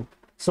 minus 2.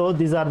 So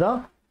these are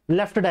the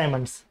left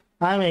diamonds.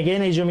 I am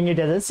again assuming it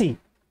as a C.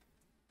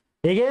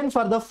 Again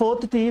for the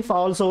fourth thief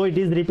also it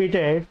is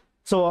repeated.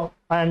 So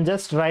I am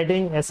just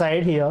writing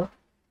aside here.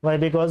 Why?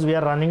 Because we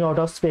are running out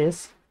of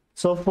space.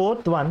 So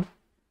fourth one.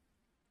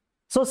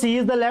 So C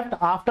is the left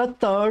after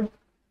third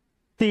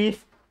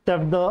thief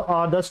theft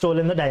the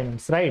stolen the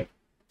diamonds, right?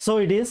 So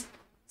it is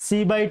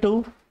C by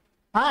 2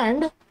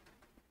 and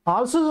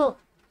also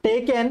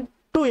taken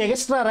 2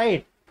 extra,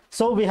 right?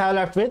 So we have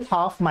left with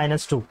half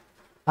minus 2,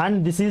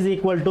 and this is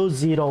equal to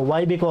 0.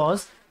 Why?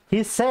 Because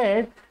he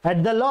said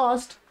at the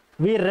last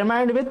we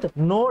remained with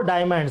no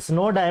diamonds.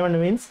 No diamond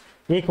means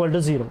equal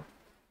to 0.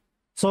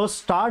 So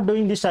start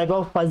doing this type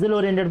of puzzle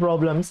oriented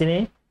problems in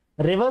a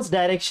reverse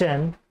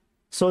direction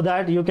so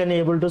that you can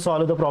able to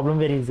solve the problem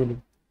very easily.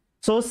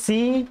 So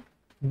C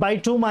by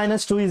 2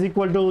 minus 2 is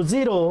equal to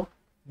 0.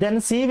 Then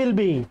C will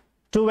be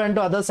 2 went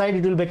to other side,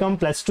 it will become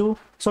plus 2.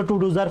 So 2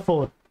 2s are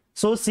 4.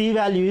 So C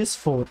value is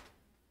 4.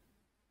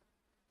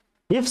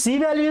 If C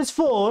value is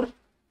 4,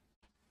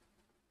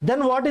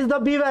 then what is the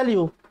B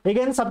value?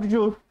 Again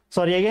substitute,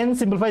 again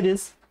simplify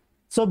this.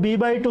 So B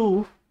by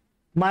 2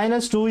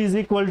 minus 2 is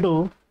equal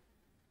to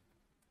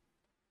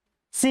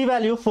C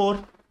value 4.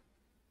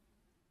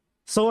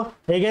 So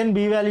again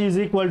B value is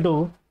equal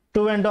to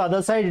 2 went to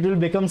other side, it will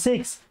become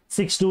 6.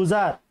 6 2s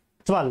are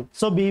 12.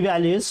 So B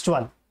value is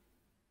 12.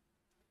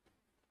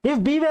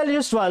 If B value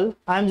is 12,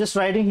 I'm just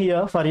writing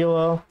here for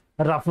your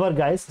rough work,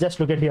 guys. Just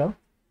look at here.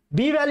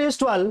 B value is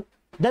 12,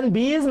 then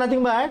B is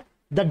nothing but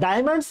the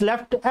diamonds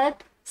left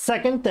at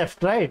second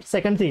theft, right?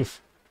 Second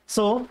thief.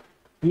 So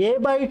A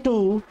by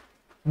 2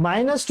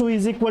 minus 2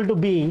 is equal to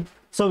B.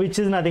 So which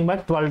is nothing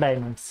but 12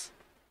 diamonds.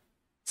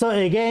 So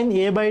again,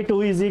 A by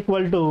 2 is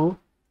equal to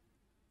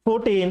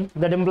 14.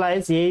 That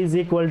implies A is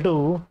equal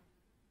to,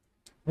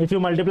 if you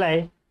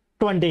multiply,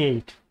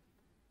 28.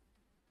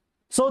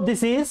 So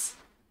this is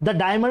the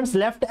diamonds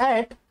left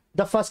at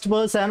the first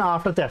person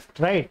after theft,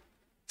 right?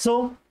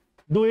 So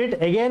do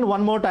it again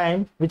one more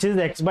time, which is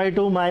x by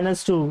 2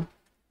 minus 2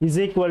 is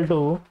equal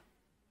to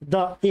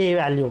the A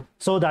value.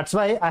 So that's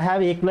why I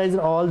have equalized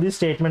all these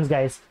statements,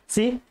 guys.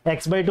 See,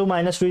 x by 2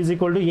 minus 2 is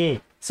equal to A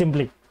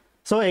simply.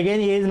 So again,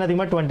 A is nothing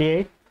but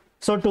 28.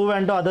 So 2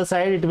 went to other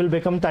side, it will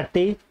become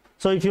 30.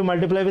 So if you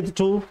multiply with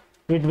 2,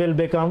 it will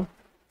become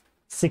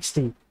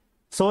 60.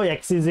 So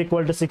x is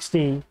equal to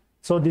 60.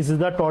 So this is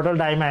the total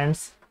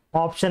diamonds.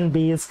 Option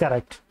B is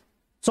correct.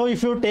 So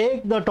if you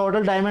take the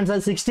total diamonds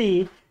as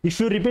 60, if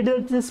you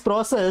repeat this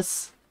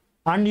process,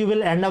 and you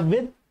will end up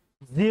with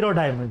 0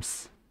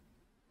 diamonds.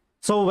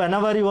 So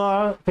whenever you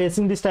are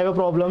facing this type of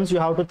problems, you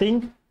have to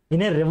think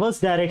in a reverse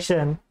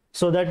direction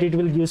so that it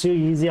will give you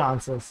easy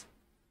answers.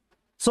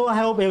 So I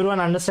hope everyone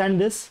understand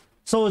this.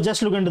 So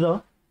just look into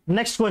the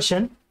next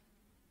question.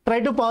 Try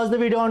to pause the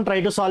video and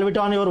try to solve it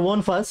on your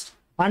own first,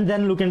 and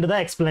then look into the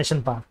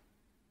explanation part.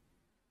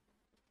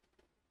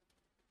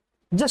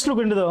 Just look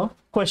into the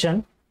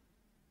question.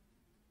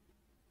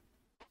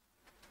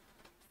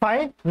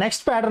 Find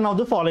next pattern of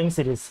the following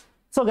series.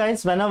 So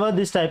guys, whenever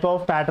this type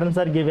of patterns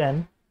are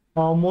given,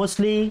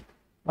 mostly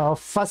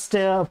first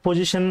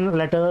position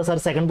letters or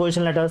second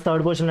position letters,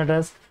 third position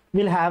letters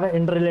will have an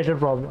interrelated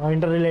problem,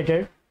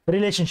 interrelated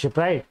relationship,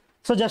 right?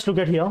 So just look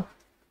at here.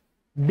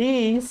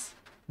 D is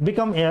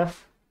become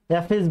F,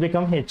 F is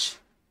become H.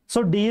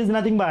 So D is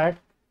nothing but,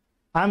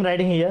 I'm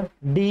writing here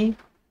D,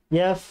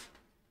 F,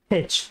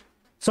 H.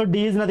 So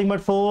D is nothing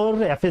but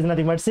 4, F is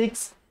nothing but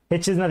 6,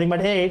 H is nothing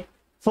but 8,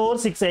 4,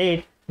 6,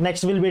 8,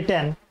 next will be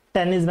 10,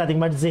 10 is nothing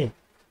but J.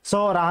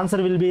 So our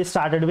answer will be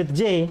started with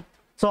J.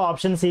 So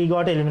option C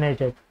got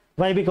eliminated.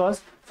 Why?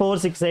 Because 4,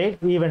 6, 8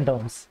 even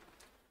terms.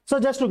 So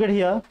just look at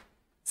here.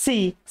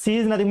 C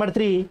is nothing but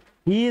 3,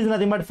 E is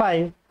nothing but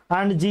 5,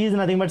 and G is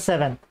nothing but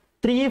 7.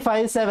 3,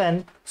 5,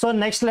 7. So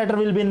next letter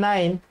will be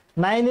 9.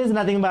 9 is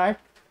nothing but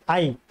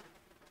I.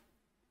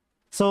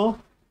 So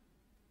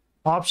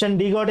option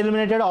D got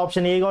eliminated,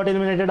 option A got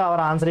eliminated. Our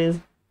answer is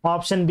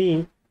option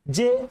B,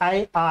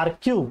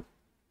 JIRQ.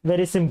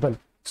 Very simple.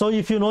 So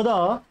if you know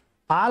the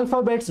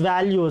alphabets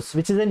values,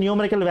 which is a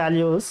numerical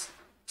values,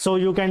 so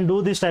you can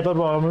do this type of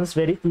problems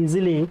very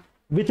easily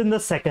within the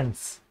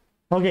seconds.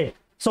 Okay,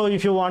 so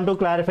if you want to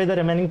clarify the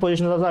remaining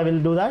positions also, I will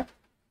do that.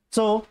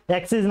 So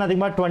X is nothing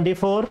but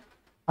 24,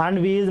 and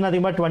V is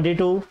nothing but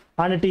 22,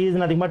 and T is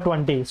nothing but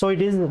 20. So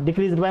it is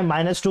decreased by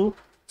 -2.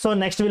 So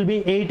next will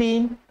be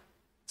 18.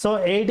 So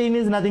 18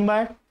 is nothing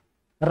but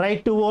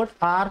right to vote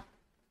R.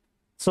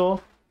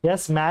 So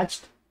yes,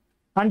 matched.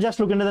 And just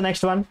look into the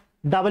next one.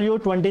 W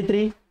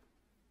 23,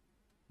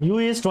 U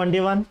is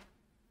 21,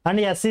 and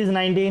S is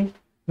 19.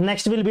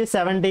 Next will be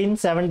 17.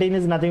 17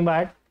 is nothing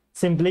but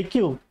simply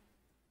Q.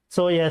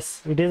 So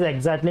yes, it is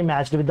exactly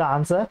matched with the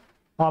answer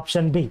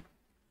option B.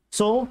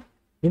 So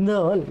in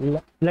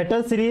the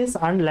letter series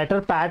and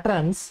letter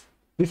patterns,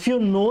 if you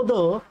know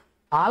the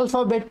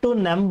alphabet to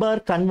number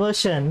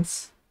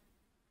conversions,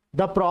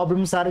 the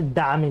problems are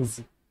damn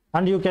easy,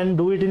 and you can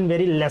do it in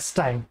very less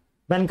time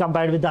when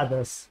compared with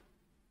others.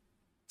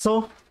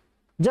 So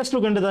just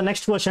look into the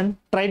next question.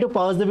 Try to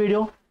pause the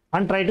video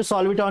and try to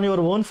solve it on your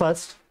own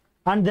first,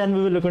 and then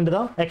we will look into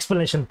the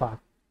explanation part.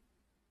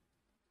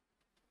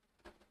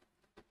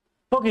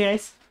 Okay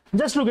guys,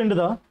 just look into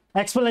the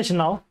explanation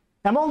now.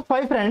 Among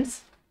 5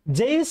 friends,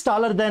 J is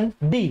taller than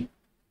D.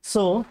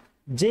 So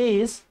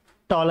J is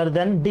taller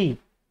than D,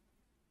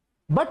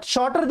 but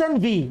shorter than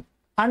V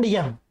and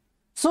M.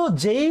 So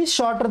J is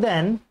shorter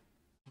than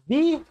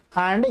V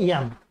and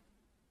M,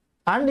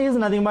 and is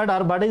nothing but,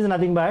 or but is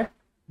nothing but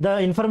the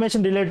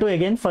information related to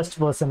again first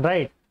person,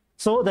 right?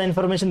 So the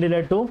information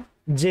related to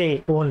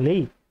J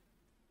only.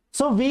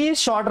 So V is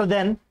shorter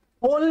than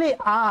only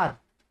R.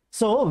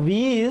 So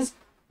V is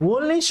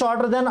only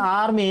shorter than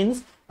R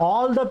means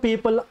all the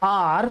people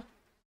are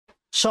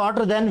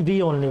shorter than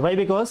V only. Why?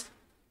 Because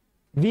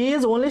V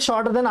is only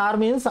shorter than R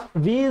means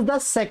V is the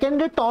second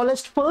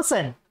tallest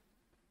person.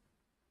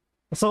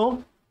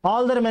 So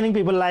all the remaining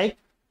people, like,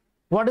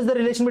 what is the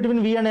relation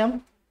between V and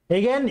M?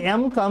 Again,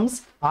 M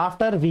comes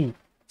after V.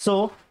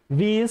 So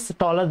V is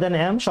taller than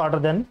M, shorter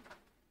than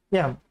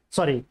M.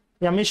 Sorry,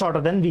 M is shorter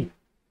than V.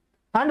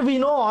 And we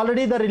know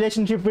already the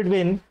relationship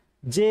between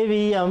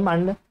JVM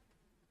and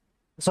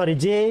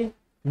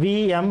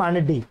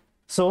D.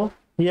 So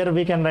here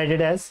we can write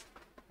it as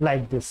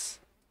like this.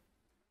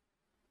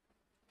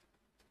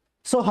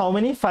 So how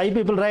many? 5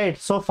 people, right?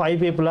 So 5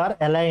 people are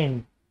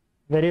aligned.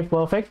 Very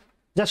perfect.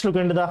 Just look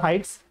into the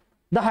heights.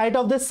 The height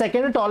of the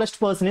second tallest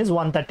person is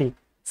 130.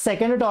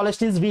 Second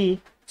tallest is V.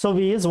 So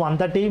V is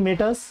 130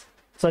 meters,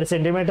 sorry,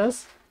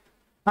 centimeters.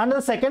 And the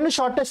second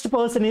shortest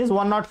person is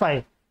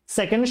 105.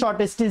 Second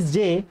shortest is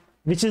J,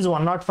 which is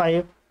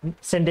 105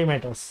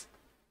 centimeters.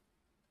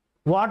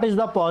 What is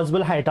the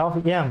possible height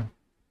of M?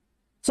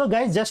 So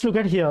guys, just look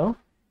at here.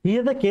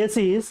 Here the case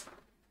is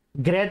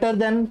greater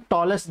than,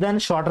 tallest than,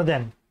 shorter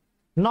than.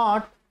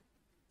 Not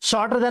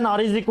shorter than or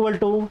is equal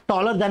to,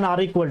 taller than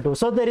or equal to.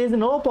 So there is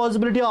no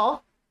possibility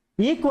of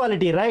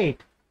equality, right?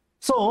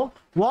 So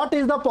what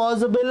is the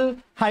possible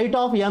height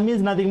of M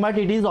is nothing but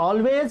it is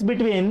always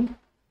between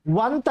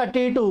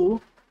 130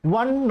 to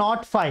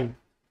 105.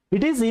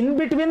 It is in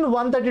between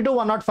 130 to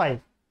 105.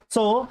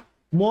 So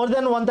more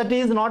than 130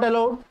 is not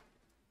allowed,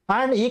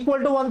 and equal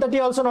to 130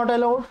 also not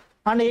allowed,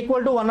 and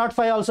equal to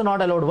 105 also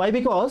not allowed. Why?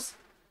 Because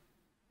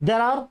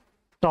there are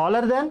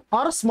taller than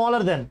or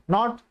smaller than,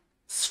 not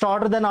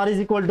shorter than or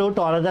is equal to,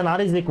 taller than or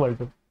is equal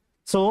to.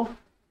 So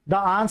the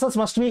answers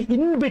must be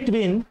in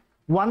between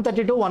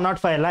 130 to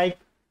 105. Like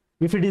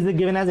if it is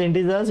given as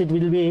integers, it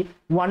will be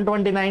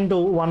 129 to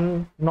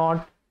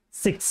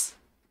 106.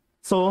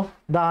 So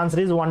the answer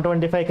is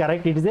 125,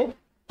 correct. It is a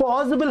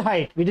possible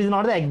height. It is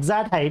not the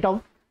exact height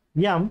of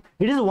M.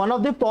 It is one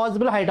of the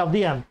possible height of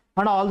the M,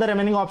 and all the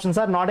remaining options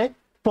are not a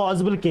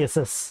possible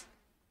cases.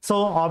 So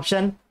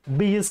option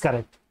B is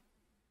correct.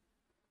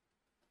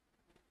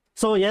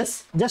 So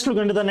yes, just look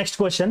into the next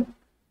question.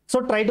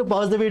 So try to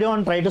pause the video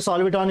and try to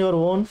solve it on your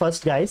own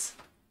first, guys,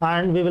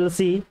 and we will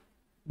see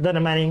the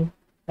remaining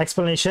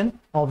explanation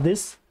of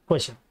this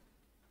question.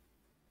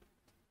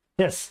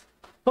 Yes.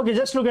 Okay,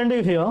 just look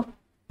into here.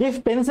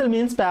 If pencil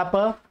means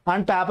paper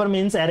and paper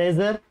means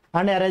eraser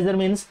and eraser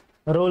means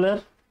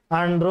roller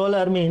and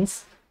roller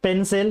means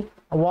pencil,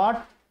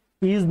 what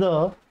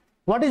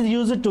is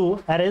used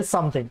to erase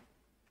something?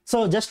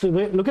 So just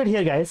look at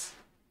here, guys.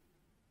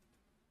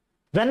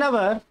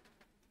 Whenever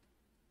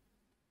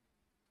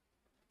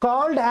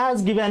called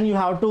as given, you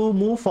have to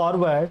move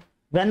forward.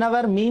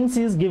 Whenever means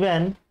is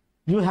given,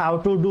 you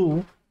have to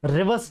do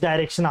reverse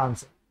direction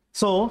answer.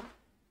 So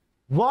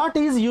what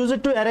is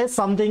used to erase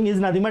something is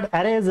nothing but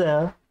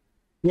eraser.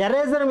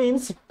 Eraser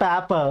means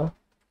paper.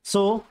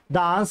 So the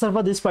answer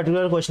for this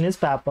particular question is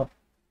paper.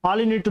 All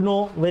you need to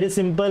know, very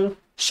simple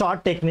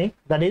short technique,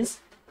 that is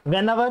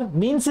whenever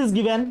means is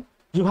given,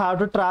 you have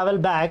to travel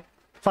back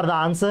for the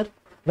answer.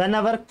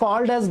 Whenever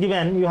called as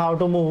given, you have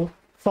to move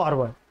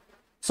forward.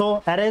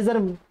 So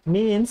eraser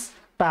means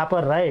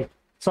paper, right?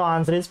 So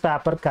answer is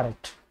paper,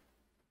 correct.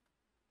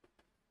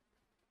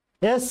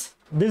 Yes,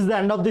 this is the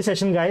end of the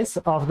session, guys,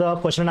 of the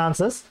question and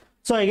answers.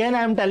 So again,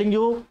 I am telling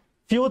you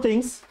few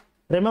things.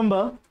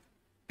 Remember,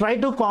 try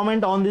to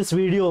comment on this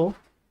video,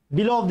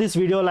 below of this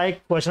video,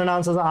 like question and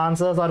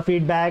answers or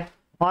feedback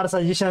or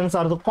suggestions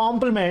or the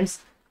compliments.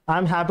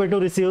 I'm happy to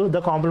receive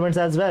the compliments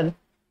as well.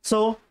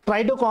 So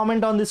try to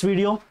comment on this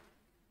video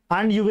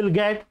and you will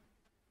get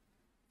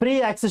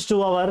free access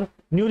to our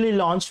newly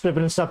launched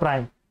Prepinsta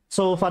Prime.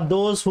 So for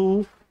those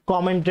who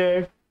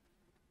commented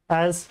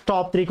as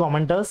top 3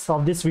 commenters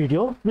of this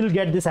video, will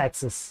get this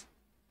access.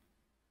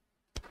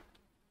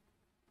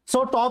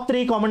 So top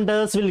 3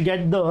 commenters will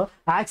get the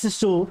access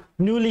to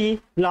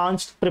newly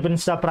launched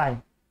Prepinsta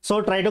Prime.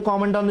 So try to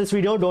comment on this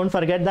video, don't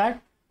forget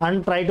that,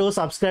 and try to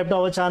subscribe to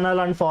our channel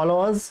and follow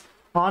us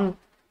on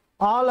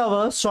all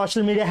our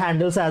social media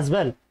handles as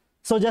well.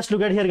 So just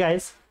look at here,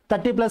 guys,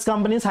 30+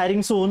 companies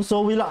hiring soon.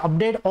 So we'll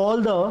update all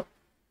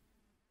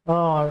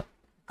the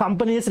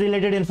companies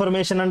related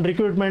information and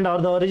recruitment or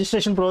the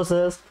registration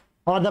process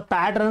or the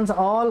patterns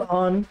all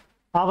on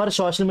our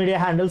social media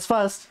handles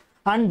first,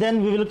 and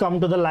then we will come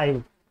to the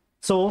live.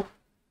 So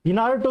in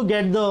order to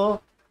get the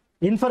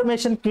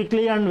information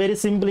quickly and very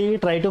simply,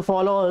 try to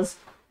follow us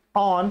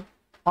on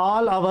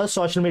all our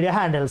social media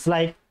handles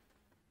like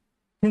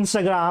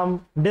Instagram,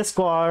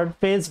 Discord,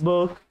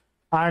 Facebook,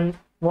 and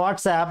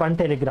WhatsApp and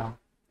Telegram.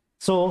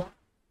 So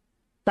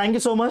thank you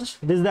so much.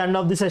 This is the end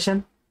of the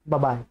session. Bye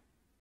bye.